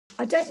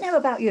I don't know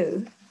about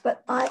you,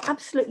 but I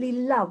absolutely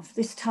love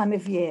this time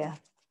of year,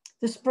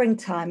 the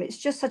springtime. It's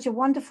just such a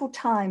wonderful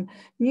time,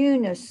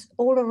 newness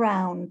all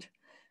around,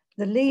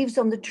 the leaves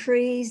on the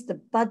trees, the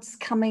buds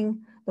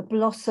coming, the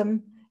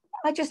blossom.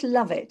 I just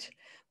love it.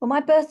 Well,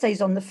 my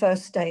birthday's on the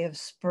first day of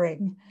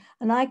spring,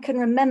 and I can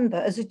remember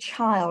as a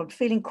child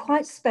feeling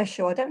quite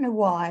special. I don't know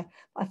why,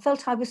 but I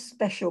felt I was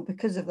special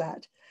because of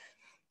that.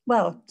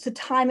 Well, it's a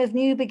time of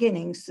new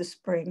beginnings, the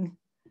spring.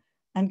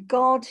 And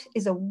God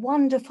is a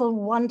wonderful,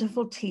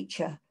 wonderful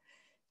teacher.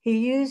 He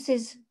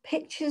uses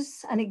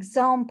pictures and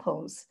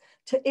examples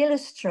to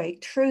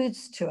illustrate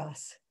truths to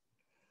us.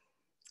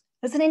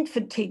 As an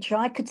infant teacher,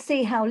 I could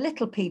see how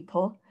little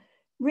people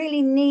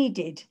really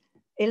needed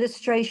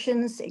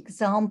illustrations,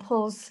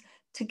 examples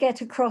to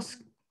get across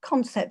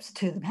concepts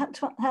to them,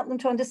 help them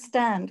to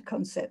understand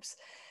concepts.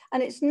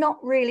 And it's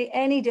not really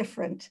any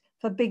different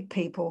for big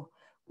people.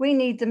 We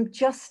need them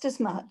just as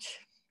much.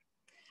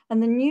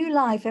 And the new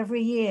life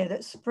every year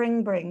that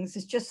spring brings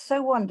is just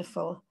so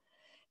wonderful.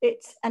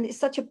 It's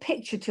such a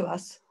picture to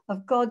us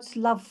of God's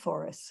love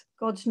for us,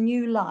 God's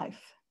new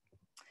life.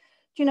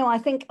 Do you know, I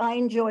think I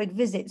enjoyed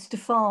visits to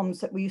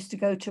farms that we used to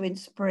go to in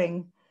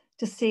spring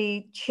to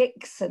see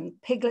chicks and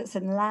piglets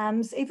and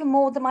lambs, even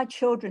more than my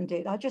children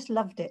did. I just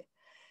loved it.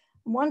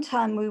 And one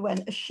time we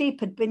went, a sheep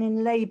had been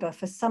in labor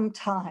for some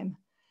time.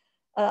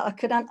 I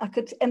could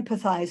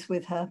empathize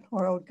with her,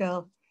 poor old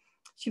girl.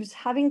 She was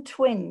having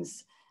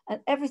twins, and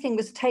everything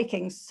was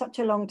taking such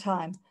a long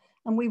time.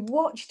 And we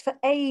watched for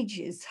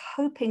ages,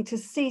 hoping to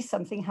see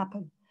something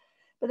happen.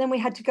 But then we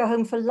had to go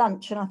home for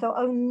lunch, and I thought,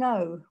 oh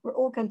no, we're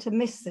all going to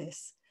miss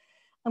this.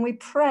 And we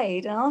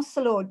prayed and asked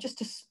the Lord just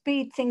to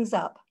speed things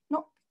up,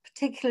 not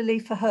particularly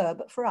for her,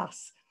 but for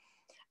us.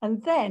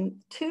 And then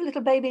 2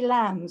 little baby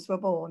lambs were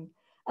born.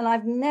 And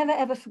I've never,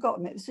 ever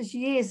forgotten it. This was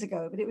years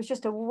ago, but it was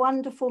just a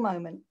wonderful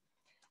moment.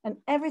 And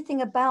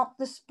everything about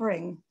the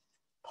spring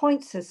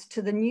points us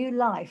to the new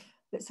life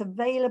that's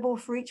available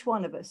for each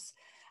one of us.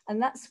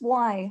 And that's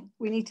why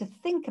we need to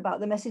think about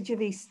the message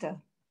of Easter.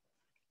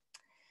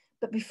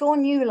 But before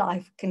new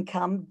life can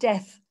come,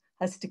 death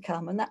has to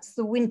come. And that's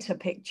the winter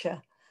picture.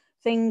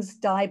 Things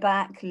die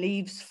back,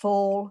 leaves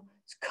fall,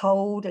 it's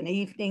cold and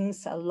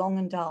evenings are long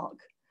and dark.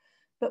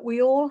 But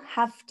we all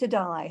have to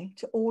die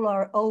to all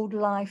our old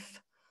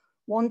life,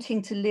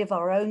 wanting to live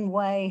our own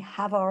way,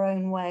 have our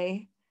own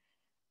way.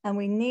 And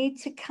we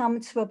need to come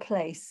to a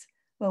place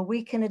where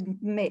we can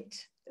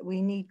admit that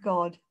we need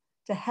God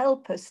to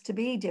help us to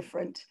be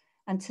different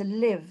and to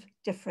live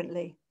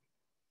differently.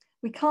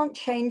 We can't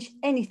change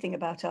anything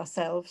about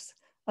ourselves,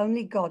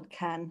 only God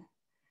can.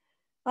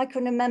 I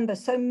can remember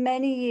so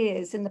many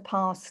years in the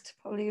past,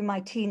 probably in my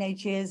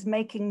teenage years,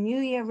 making New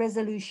Year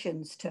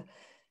resolutions to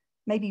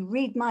maybe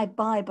read my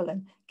Bible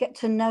and get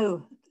to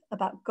know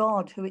about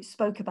God, who it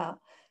spoke about,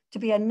 to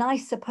be a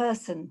nicer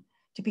person,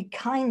 to be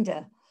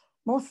kinder,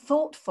 more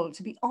thoughtful,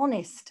 to be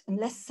honest and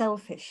less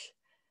selfish.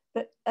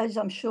 But as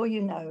I'm sure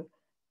you know,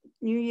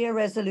 New Year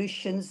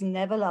resolutions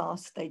never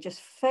last. They just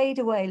fade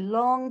away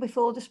long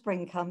before the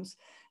spring comes,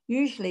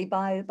 usually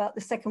by about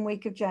the second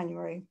week of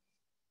January.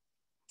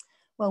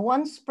 Well,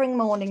 one spring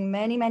morning,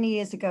 many, many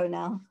years ago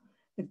now,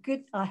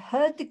 I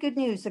heard the good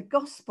news, the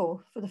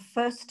gospel for the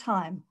first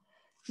time.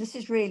 This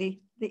is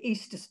really the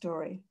Easter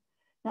story.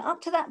 Now,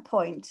 up to that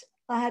point,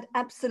 I had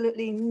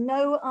absolutely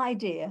no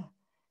idea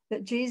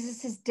that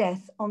Jesus'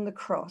 death on the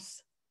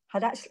cross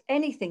had actually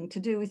anything to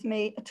do with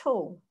me at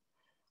all.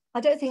 I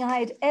don't think I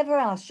had ever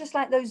asked, just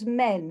like those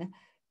men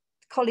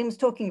Colin was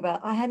talking about,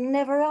 I had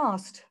never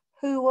asked,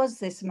 who was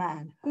this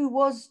man? Who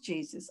was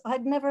Jesus? I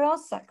had never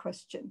asked that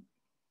question.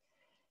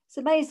 It's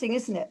amazing,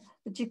 isn't it,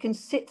 that you can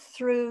sit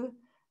through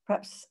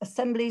perhaps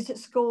assemblies at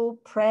school,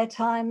 prayer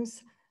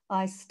times.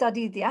 I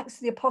studied the Acts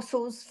of the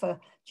Apostles for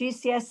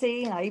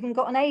GCSE, and I even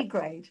got an A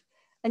grade.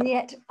 And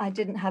yet I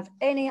didn't have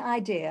any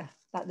idea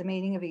about the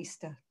meaning of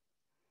Easter.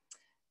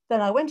 Then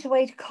I went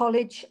away to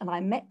college and I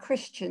met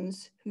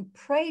Christians who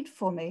prayed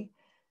for me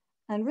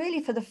and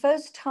really for the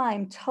first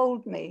time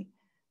told me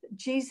that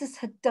Jesus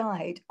had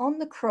died on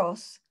the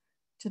cross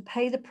to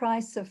pay the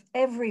price of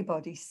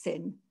everybody's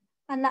sin.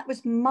 And that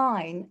was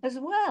mine as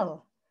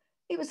well.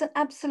 It was an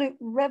absolute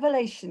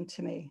revelation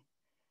to me.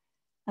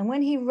 And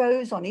when he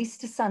rose on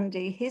Easter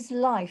Sunday, his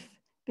life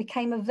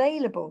became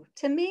available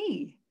to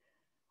me.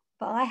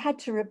 But I had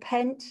to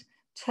repent,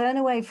 turn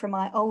away from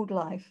my old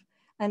life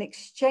and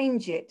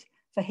exchange it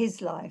for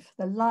his life,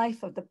 the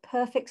life of the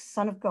perfect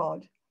Son of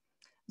God.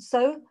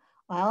 So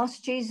I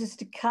asked Jesus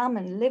to come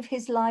and live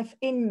his life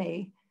in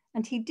me,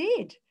 and he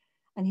did.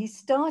 And he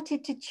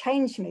started to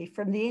change me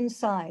from the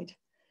inside.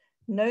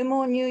 No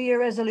more New Year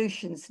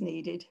resolutions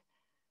needed.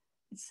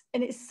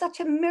 It's such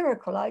a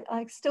miracle.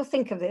 I still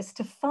think of this,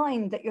 to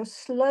find that you're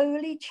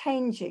slowly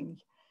changing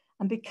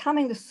and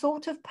becoming the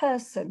sort of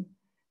person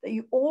that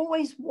you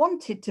always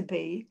wanted to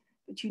be,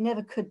 but you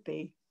never could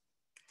be.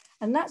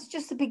 And that's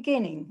just the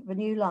beginning of a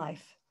new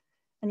life.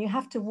 And you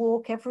have to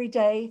walk every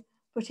day,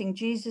 putting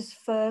Jesus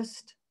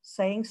first,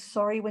 saying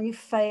sorry when you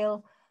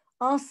fail,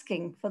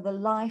 asking for the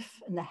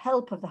life and the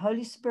help of the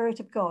Holy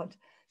Spirit of God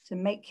to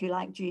make you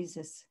like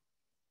Jesus.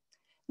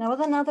 Now,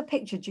 another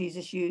picture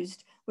Jesus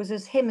used was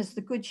as him as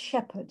the good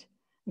shepherd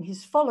and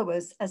his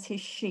followers as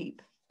his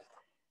sheep.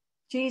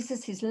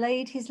 Jesus has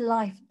laid his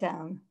life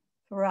down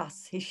for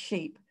us, his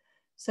sheep,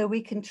 so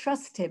we can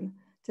trust him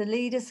to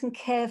lead us and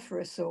care for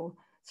us all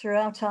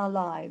throughout our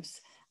lives.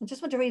 I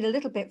just want to read a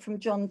little bit from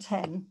John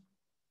 10.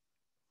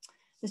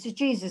 This is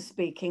Jesus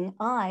speaking.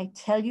 I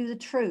tell you the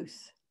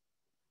truth.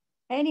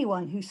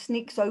 Anyone who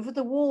sneaks over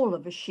the wall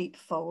of a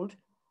sheepfold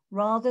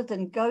rather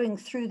than going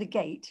through the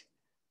gate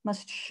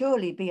must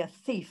surely be a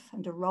thief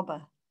and a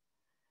robber.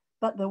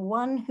 But the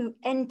one who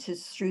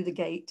enters through the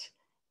gate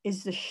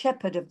is the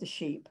shepherd of the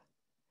sheep.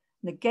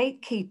 The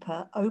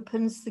gatekeeper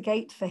opens the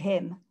gate for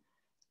him,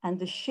 and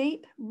the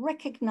sheep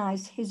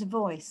recognize his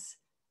voice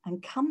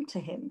and come to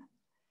him.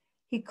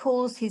 He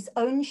calls his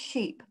own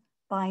sheep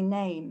by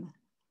name,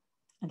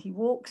 and he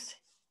walks,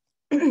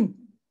 and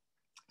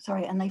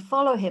they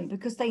follow him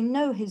because they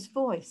know his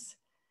voice.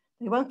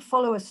 They won't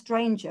follow a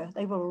stranger.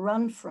 They will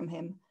run from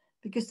him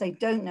because they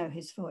don't know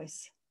his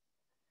voice.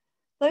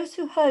 Those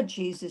who heard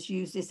Jesus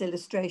use this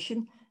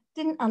illustration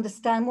didn't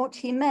understand what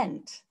he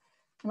meant.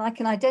 And I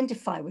can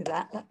identify with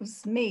that. That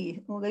was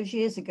me all those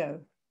years ago.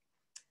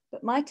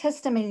 But my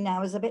testimony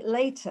now is a bit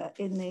later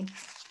in the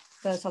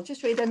verse. I'll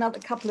just read another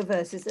couple of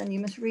verses and you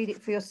must read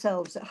it for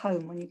yourselves at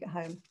home when you get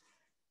home.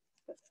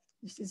 But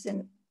this is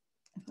in,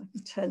 if I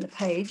can turn the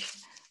page,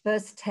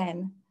 verse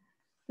 10.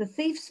 The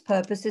thief's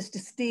purpose is to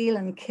steal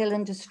and kill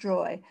and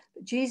destroy.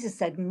 But Jesus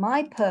said,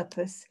 my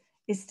purpose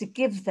is to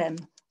give them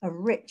a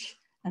rich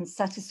and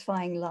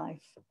satisfying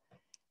life.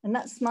 And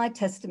that's my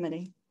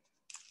testimony.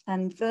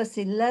 And verse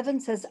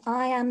 11 says,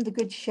 I am the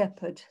good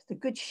shepherd. The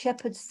good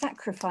shepherd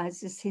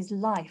sacrifices his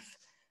life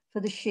for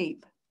the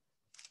sheep.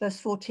 Verse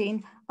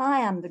 14, I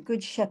am the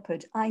good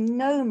shepherd. I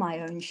know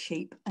my own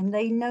sheep and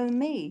they know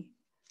me.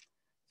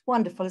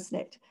 Wonderful, isn't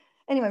it?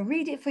 Anyway,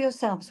 read it for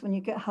yourselves when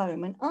you get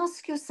home and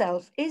ask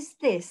yourself, is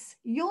this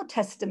your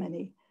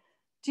testimony?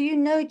 Do you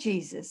know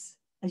Jesus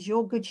as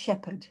your good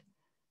shepherd?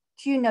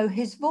 Do you know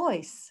his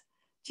voice?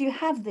 Do you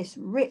have this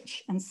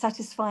rich and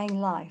satisfying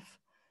life?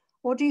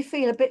 Or do you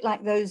feel a bit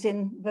like those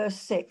in verse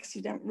 6?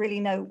 You don't really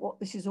know what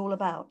this is all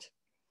about.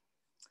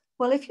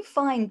 Well, if you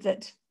find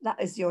that that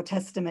is your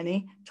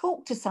testimony,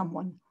 talk to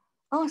someone.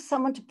 Ask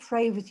someone to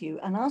pray with you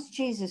and ask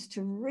Jesus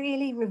to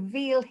really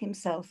reveal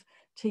himself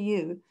to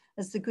you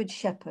as the Good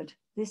Shepherd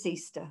this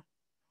Easter.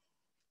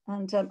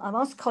 And I've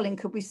asked Colin,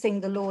 could we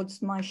sing the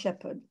Lord's My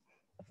Shepherd?